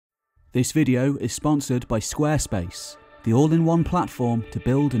This video is sponsored by Squarespace, the all-in-one platform to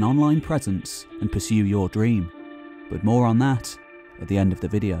build an online presence and pursue your dream. But more on that at the end of the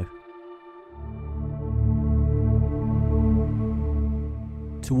video.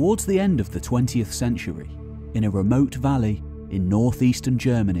 Towards the end of the 20th century, in a remote valley in northeastern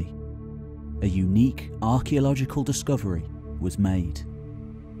Germany, a unique archaeological discovery was made.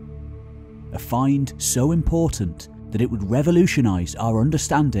 A find so important that it would revolutionise our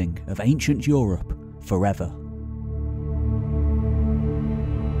understanding of ancient Europe forever.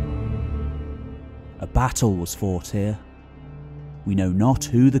 A battle was fought here. We know not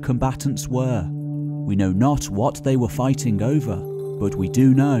who the combatants were. We know not what they were fighting over, but we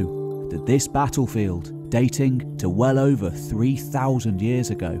do know that this battlefield, dating to well over 3,000 years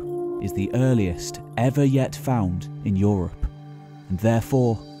ago, is the earliest ever yet found in Europe, and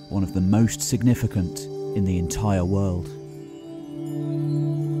therefore one of the most significant in the entire world.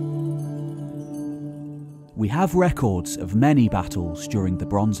 We have records of many battles during the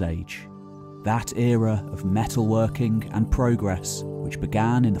Bronze Age, that era of metalworking and progress which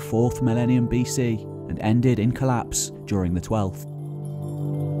began in the 4th millennium BC and ended in collapse during the 12th.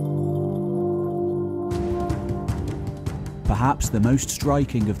 Perhaps the most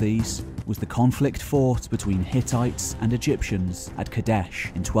striking of these was the conflict fought between Hittites and Egyptians at Kadesh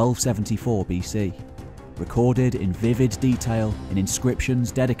in 1274 BC. Recorded in vivid detail in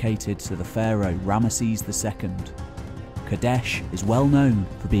inscriptions dedicated to the pharaoh Ramesses II. Kadesh is well known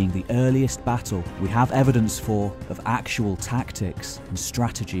for being the earliest battle we have evidence for of actual tactics and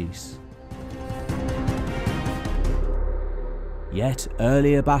strategies. Yet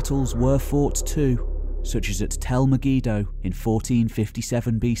earlier battles were fought too, such as at Tel Megiddo in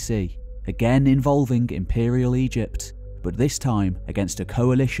 1457 BC, again involving Imperial Egypt, but this time against a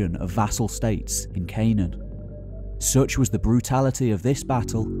coalition of vassal states in Canaan. Such was the brutality of this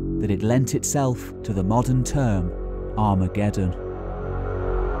battle that it lent itself to the modern term Armageddon.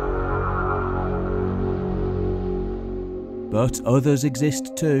 But others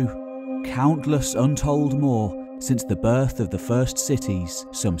exist too, countless untold more since the birth of the first cities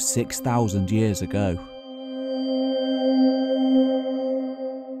some 6,000 years ago.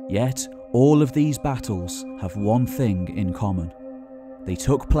 Yet all of these battles have one thing in common. They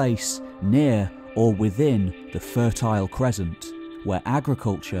took place near or within the Fertile Crescent, where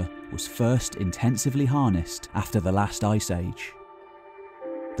agriculture was first intensively harnessed after the last ice age,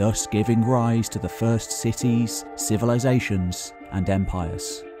 thus giving rise to the first cities, civilizations, and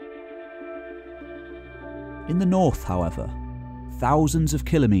empires. In the north, however, thousands of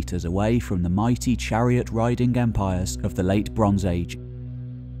kilometres away from the mighty chariot-riding empires of the late Bronze Age,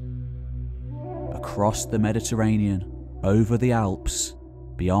 across the Mediterranean, over the Alps,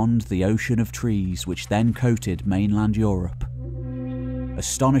 beyond the ocean of trees which then coated mainland Europe.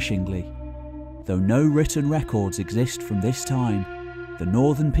 Astonishingly, though no written records exist from this time, the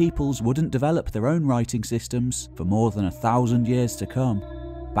northern peoples wouldn't develop their own writing systems for more than 1,000 years to come.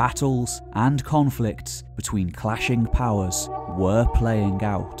 Battles and conflicts between clashing powers were playing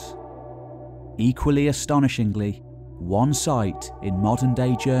out. Equally astonishingly, one site in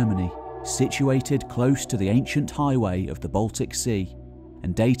modern-day Germany, situated close to the ancient highway of the Baltic Sea,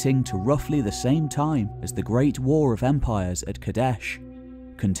 and dating to roughly the same time as the Great War of Empires at Kadesh,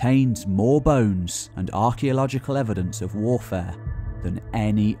 contains more bones and archaeological evidence of warfare than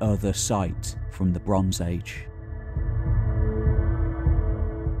any other site from the Bronze Age.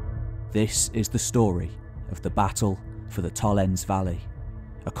 This is the story of the battle for the Tollense Valley,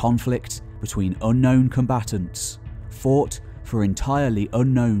 a conflict between unknown combatants, fought for entirely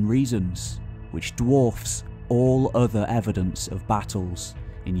unknown reasons, which dwarfs all other evidence of battles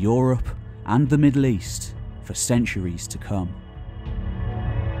in Europe and the Middle East for centuries to come.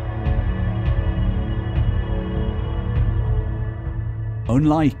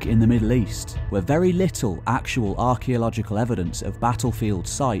 Unlike in the Middle East, where very little actual archaeological evidence of battlefield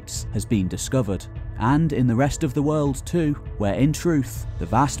sites has been discovered, and in the rest of the world too, where in truth the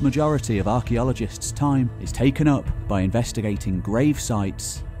vast majority of archaeologists' time is taken up by investigating grave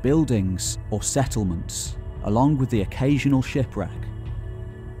sites, buildings, or settlements, along with the occasional shipwreck.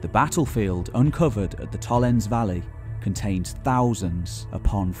 The battlefield uncovered at the Tollense Valley contains thousands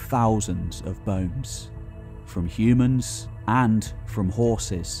upon thousands of bones, from humans and from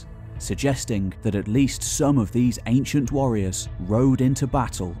horses, suggesting that at least some of these ancient warriors rode into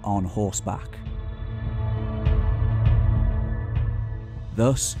battle on horseback.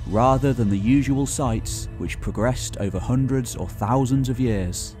 Thus, rather than the usual sites which progressed over hundreds or thousands of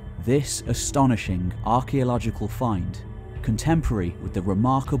years, this astonishing archaeological find, contemporary with the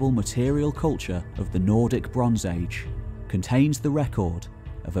remarkable material culture of the Nordic Bronze Age, contains the record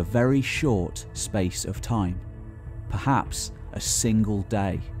of a very short space of time, perhaps a single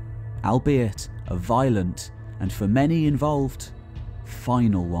day, albeit a violent and, for many involved,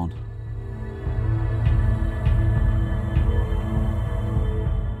 final one.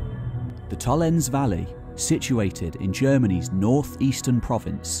 The Tollense Valley, situated in Germany's northeastern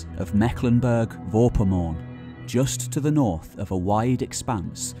province of Mecklenburg-Vorpommern, just to the north of a wide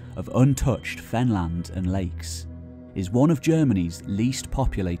expanse of untouched fenland and lakes, is one of Germany's least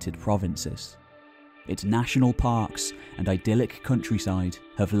populated provinces. Its national parks and idyllic countryside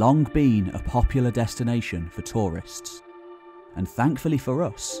have long been a popular destination for tourists, and thankfully for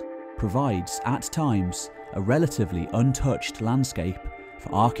us, provides at times a relatively untouched landscape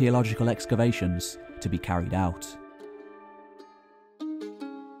for archaeological excavations to be carried out.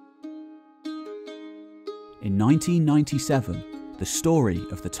 In 1997, the story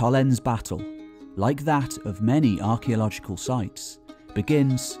of the Tollense battle, like that of many archaeological sites,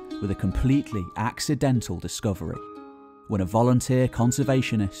 begins with a completely accidental discovery, when a volunteer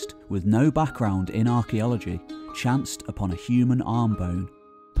conservationist with no background in archaeology chanced upon a human arm bone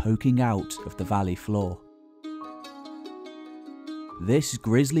poking out of the valley floor. This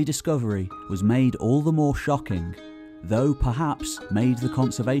grisly discovery was made all the more shocking, though perhaps made the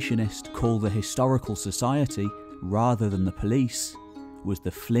conservationist call the Historical Society rather than the police, was the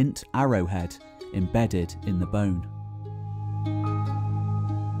flint arrowhead embedded in the bone.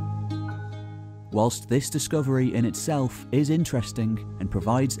 Whilst this discovery in itself is interesting and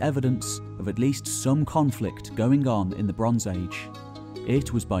provides evidence of at least some conflict going on in the Bronze Age,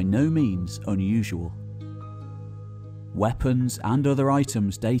 it was by no means unusual. Weapons and other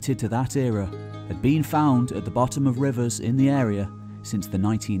items dated to that era had been found at the bottom of rivers in the area since the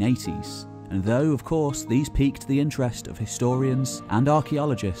 1980s, and though of course these piqued the interest of historians and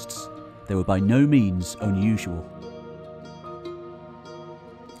archaeologists, they were by no means unusual.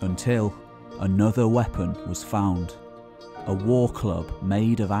 Until another weapon was found, a war club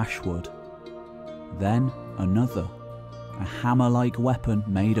made of ash wood. Then another, a hammer-like weapon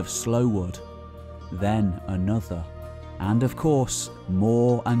made of sloe wood. Then another. And of course,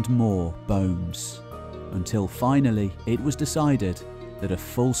 more and more bones, until finally it was decided that a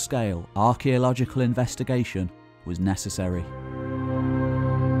full-scale archaeological investigation was necessary.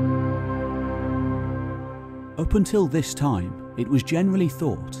 Up until this time, it was generally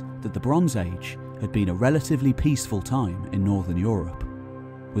thought that the Bronze Age had been a relatively peaceful time in Northern Europe,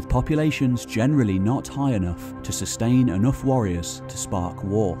 with populations generally not high enough to sustain enough warriors to spark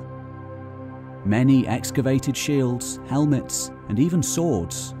war. Many excavated shields, helmets, and even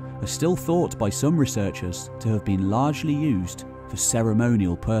swords are still thought by some researchers to have been largely used for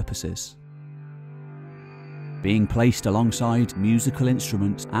ceremonial purposes, being placed alongside musical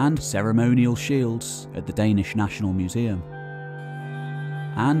instruments and ceremonial shields at the Danish National Museum,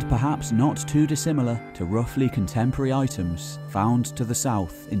 and perhaps not too dissimilar to roughly contemporary items found to the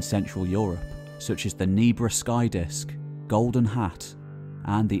south in Central Europe, such as the Nebra sky disc, golden hat,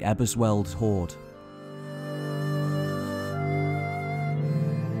 and the Ebersweld hoard.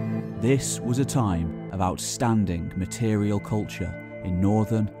 This was a time of outstanding material culture in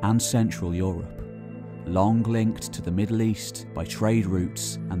Northern and Central Europe, long linked to the Middle East by trade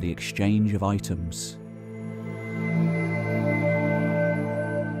routes and the exchange of items.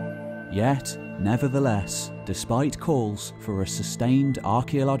 Yet, nevertheless, despite calls for a sustained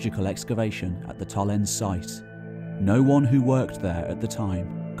archaeological excavation at the Tollense site, no one who worked there at the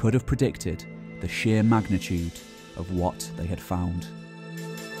time could have predicted the sheer magnitude of what they had found.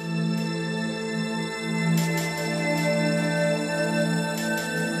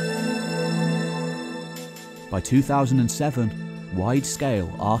 By 2007,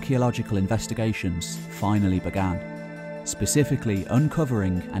 wide-scale archaeological investigations finally began, specifically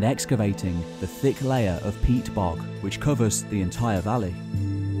uncovering and excavating the thick layer of peat bog which covers the entire valley,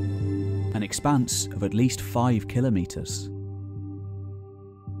 an expanse of at least 5 kilometres.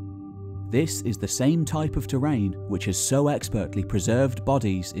 This is the same type of terrain which has so expertly preserved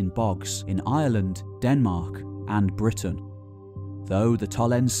bodies in bogs in Ireland, Denmark and Britain, though the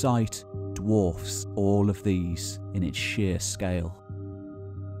Tollense site dwarfs all of these in its sheer scale.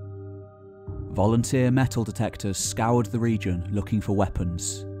 Volunteer metal detectors scoured the region looking for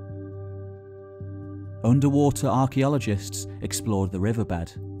weapons. Underwater archaeologists explored the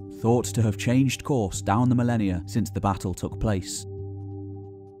riverbed, thought to have changed course down the millennia since the battle took place.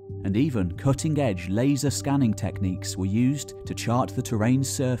 And even cutting-edge laser scanning techniques were used to chart the terrain's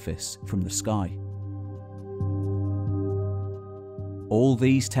surface from the sky. All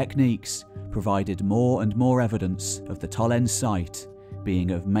these techniques provided more and more evidence of the Tollense site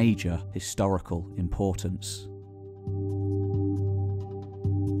being of major historical importance.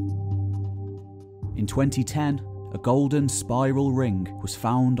 In 2010, a golden spiral ring was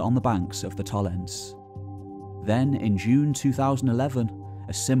found on the banks of the Tollense. Then, in June 2011,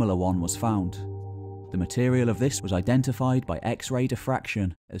 a similar one was found. The material of this was identified by X-ray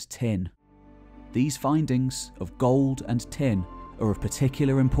diffraction as tin. These findings of gold and tin are of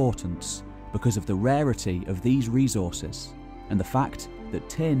particular importance because of the rarity of these resources and the fact that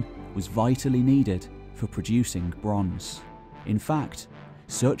tin was vitally needed for producing bronze. In fact,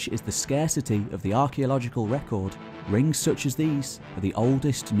 such is the scarcity of the archaeological record, rings such as these are the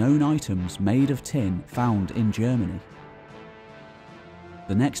oldest known items made of tin found in Germany.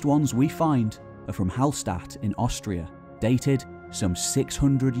 The next ones we find are from Hallstatt in Austria, dated some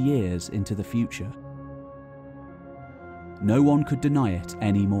 600 years into the future. No one could deny it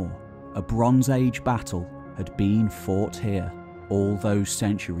anymore. A Bronze Age battle had been fought here all those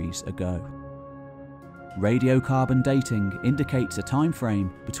centuries ago. Radiocarbon dating indicates a time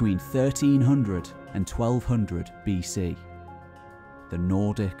frame between 1300 and 1200 BC, the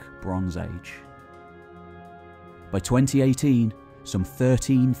Nordic Bronze Age. By 2018, some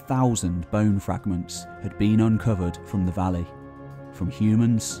 13,000 bone fragments had been uncovered from the valley, from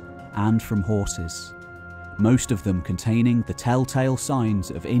humans and from horses, most of them containing the telltale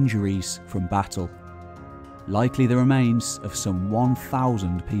signs of injuries from battle, likely the remains of some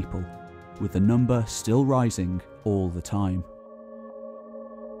 1,000 people, with the number still rising all the time.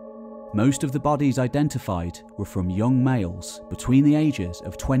 Most of the bodies identified were from young males between the ages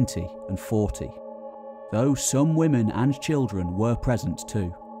of 20 and 40, though some women and children were present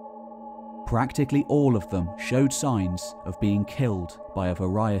too. Practically all of them showed signs of being killed by a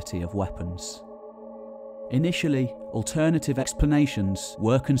variety of weapons. Initially, alternative explanations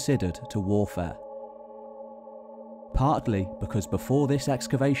were considered to warfare. Partly because before this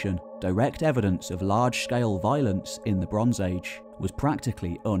excavation, direct evidence of large-scale violence in the Bronze Age was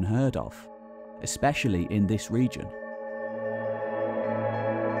practically unheard of, especially in this region.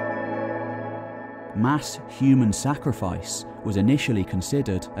 Mass human sacrifice was initially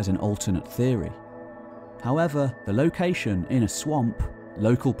considered as an alternate theory. However, the location in a swamp,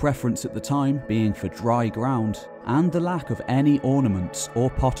 local preference at the time being for dry ground, and the lack of any ornaments or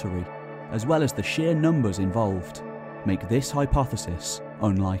pottery, as well as the sheer numbers involved, make this hypothesis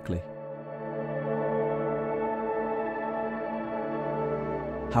unlikely.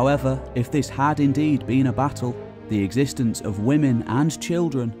 However, if this had indeed been a battle, the existence of women and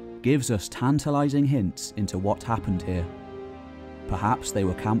children gives us tantalizing hints into what happened here. Perhaps they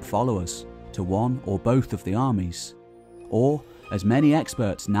were camp followers to one or both of the armies, or, as many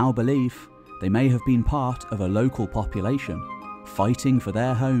experts now believe, they may have been part of a local population fighting for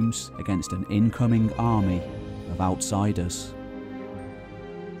their homes against an incoming army of outsiders.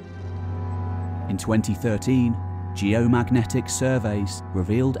 In 2013, geomagnetic surveys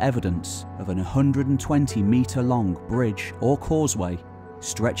revealed evidence of an 120-metre-long bridge or causeway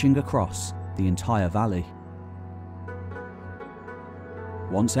stretching across the entire valley.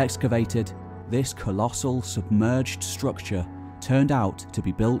 Once excavated, this colossal submerged structure turned out to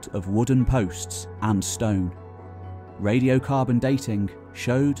be built of wooden posts and stone. Radiocarbon dating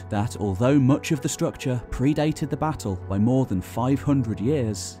showed that although much of the structure predated the battle by more than 500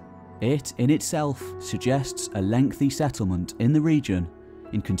 years, it in itself suggests a lengthy settlement in the region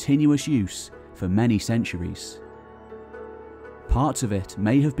in continuous use for many centuries. Parts of it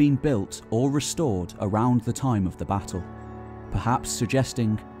may have been built or restored around the time of the battle, perhaps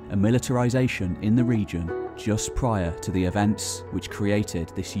suggesting a militarization in the region just prior to the events which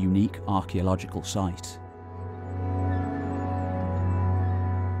created this unique archaeological site.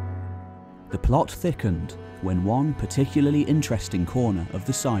 The plot thickened when one particularly interesting corner of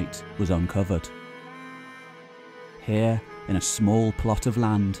the site was uncovered. Here, in a small plot of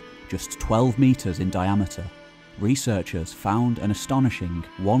land just 12 metres in diameter, researchers found an astonishing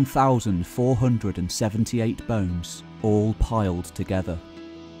 1,478 bones, all piled together.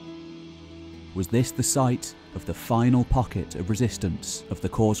 Was this the site of the final pocket of resistance of the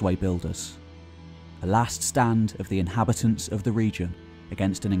causeway builders? A last stand of the inhabitants of the region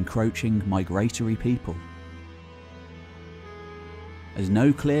against an encroaching migratory people? As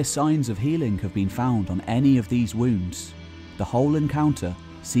no clear signs of healing have been found on any of these wounds, the whole encounter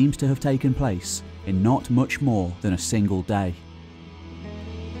seems to have taken place in not much more than a single day.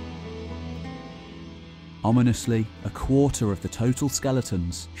 Ominously, a quarter of the total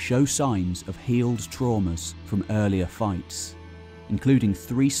skeletons show signs of healed traumas from earlier fights, including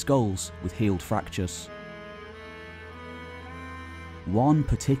 3 skulls with healed fractures. One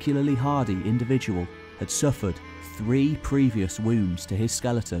particularly hardy individual had suffered 3 previous wounds to his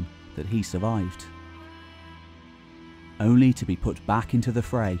skeleton that he survived, only to be put back into the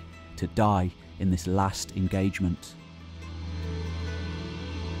fray to die in this last engagement.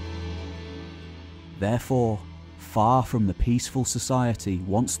 Therefore, far from the peaceful society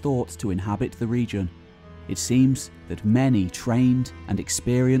once thought to inhabit the region, it seems that many trained and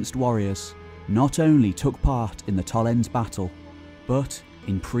experienced warriors not only took part in the Tollense battle, but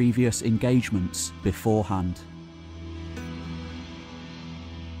in previous engagements beforehand.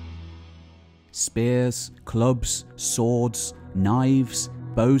 Spears, clubs, swords, knives,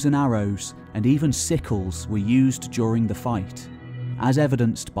 bows and arrows, and even sickles were used during the fight, as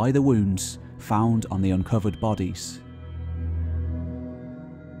evidenced by the wounds found on the uncovered bodies.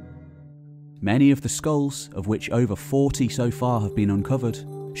 Many of the skulls, of which over 40 so far have been uncovered,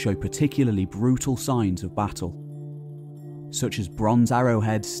 show particularly brutal signs of battle, such as bronze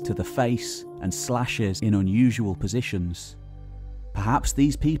arrowheads to the face and slashes in unusual positions. Perhaps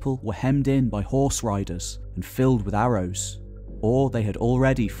these people were hemmed in by horse riders and filled with arrows, or they had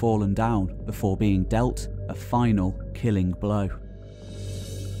already fallen down before being dealt a final killing blow.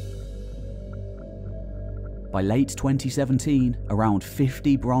 By late 2017, around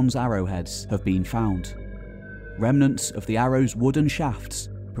 50 bronze arrowheads have been found. Remnants of the arrow's wooden shafts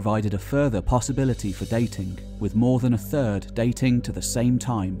provided a further possibility for dating, with more than a third dating to the same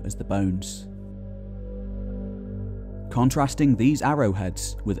time as the bones. Contrasting these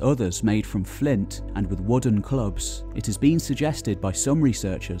arrowheads with others made from flint and with wooden clubs, it has been suggested by some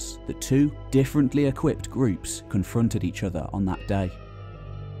researchers that two differently equipped groups confronted each other on that day,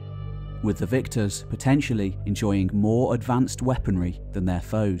 with the victors potentially enjoying more advanced weaponry than their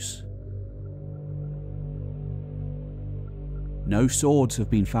foes. No swords have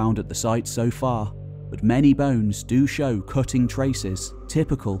been found at the site so far, but many bones do show cutting traces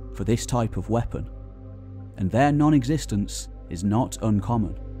typical for this type of weapon, and their non-existence is not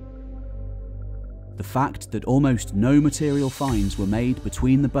uncommon. The fact that almost no material finds were made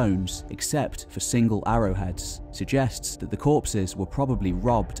between the bones except for single arrowheads suggests that the corpses were probably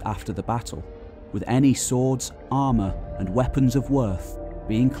robbed after the battle, with any swords, armour and weapons of worth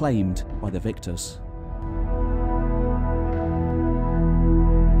being claimed by the victors.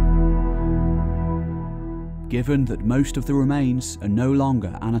 Given that most of the remains are no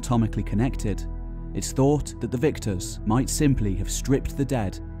longer anatomically connected, it's thought that the victors might simply have stripped the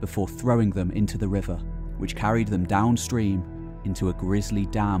dead before throwing them into the river, which carried them downstream into a grisly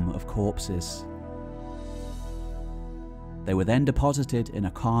dam of corpses. They were then deposited in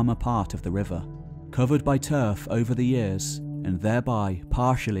a calmer part of the river, covered by turf over the years and thereby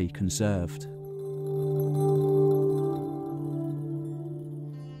partially conserved.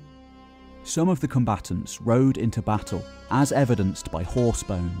 Some of the combatants rode into battle, as evidenced by horse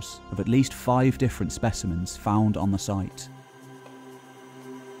bones of at least 5 different specimens found on the site.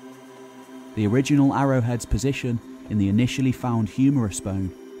 The original arrowhead's position in the initially found humerus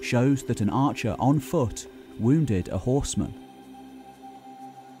bone shows that an archer on foot wounded a horseman.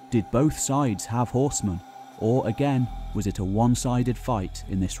 Did both sides have horsemen, or again was it a one-sided fight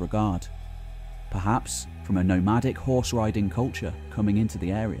in this regard? Perhaps from a nomadic horse riding culture coming into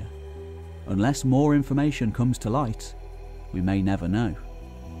the area. Unless more information comes to light, we may never know.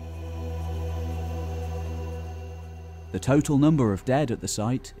 The total number of dead at the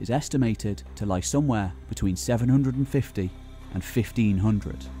site is estimated to lie somewhere between 750 and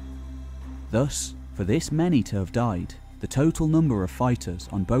 1500. Thus, for this many to have died, the total number of fighters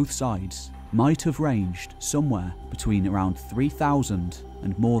on both sides might have ranged somewhere between around 3,000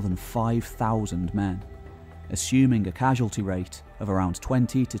 and more than 5,000 men, assuming a casualty rate of around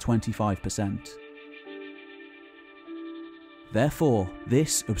 20 to 25%. Therefore,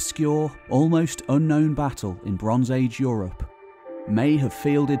 this obscure, almost unknown battle in Bronze Age Europe may have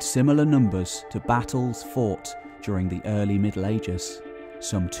fielded similar numbers to battles fought during the early Middle Ages,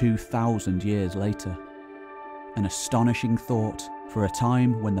 some 2,000 years later. An astonishing thought for a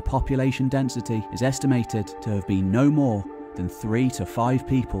time when the population density is estimated to have been no more than 3 to 5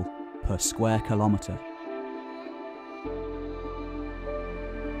 people per square kilometre.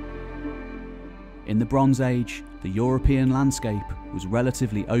 In the Bronze Age, the European landscape was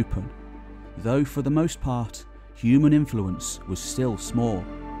relatively open, though for the most part, human influence was still small.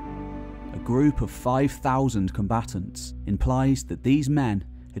 A group of 5,000 combatants implies that these men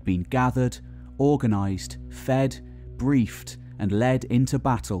had been gathered, organised, fed, briefed, and led into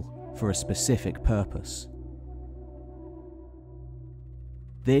battle for a specific purpose.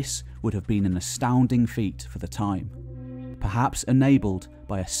 This would have been an astounding feat for the time, perhaps enabled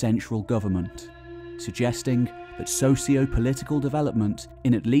by a central government, suggesting that socio-political development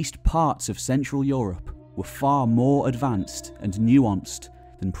in at least parts of Central Europe were far more advanced and nuanced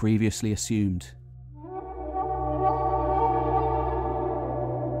than previously assumed.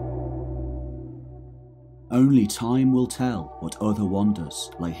 Only time will tell what other wonders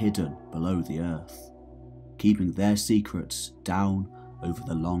lie hidden below the earth, keeping their secrets down over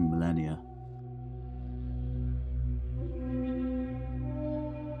the long millennia.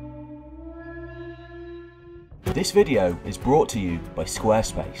 This video is brought to you by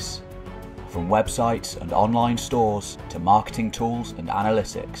Squarespace. From websites and online stores to marketing tools and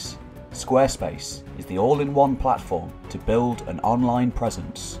analytics, Squarespace is the all-in-one platform to build an online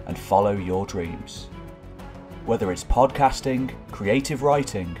presence and follow your dreams. Whether it's podcasting, creative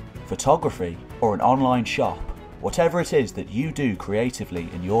writing, photography, or an online shop, whatever it is that you do creatively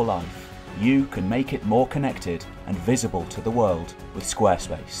in your life, you can make it more connected and visible to the world with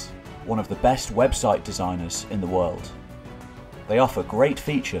Squarespace, one of the best website designers in the world. They offer great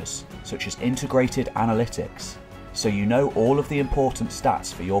features such as integrated analytics, so you know all of the important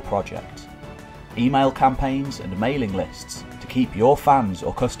stats for your project, email campaigns and mailing lists to keep your fans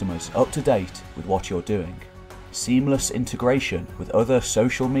or customers up to date with what you're doing, seamless integration with other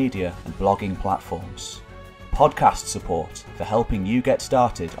social media and blogging platforms, podcast support for helping you get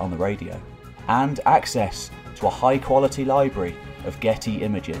started on the radio, and access to a high-quality library of Getty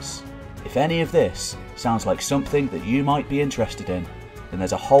images. If any of this sounds like something that you might be interested in, then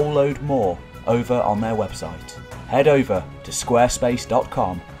there's a whole load more over on their website. Head over to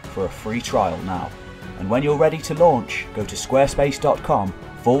squarespace.com for a free trial now. And when you're ready to launch, go to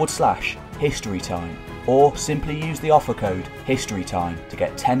squarespace.com/historytime or simply use the offer code HISTORYTIME to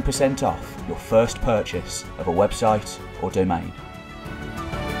get 10% off your first purchase of a website or domain.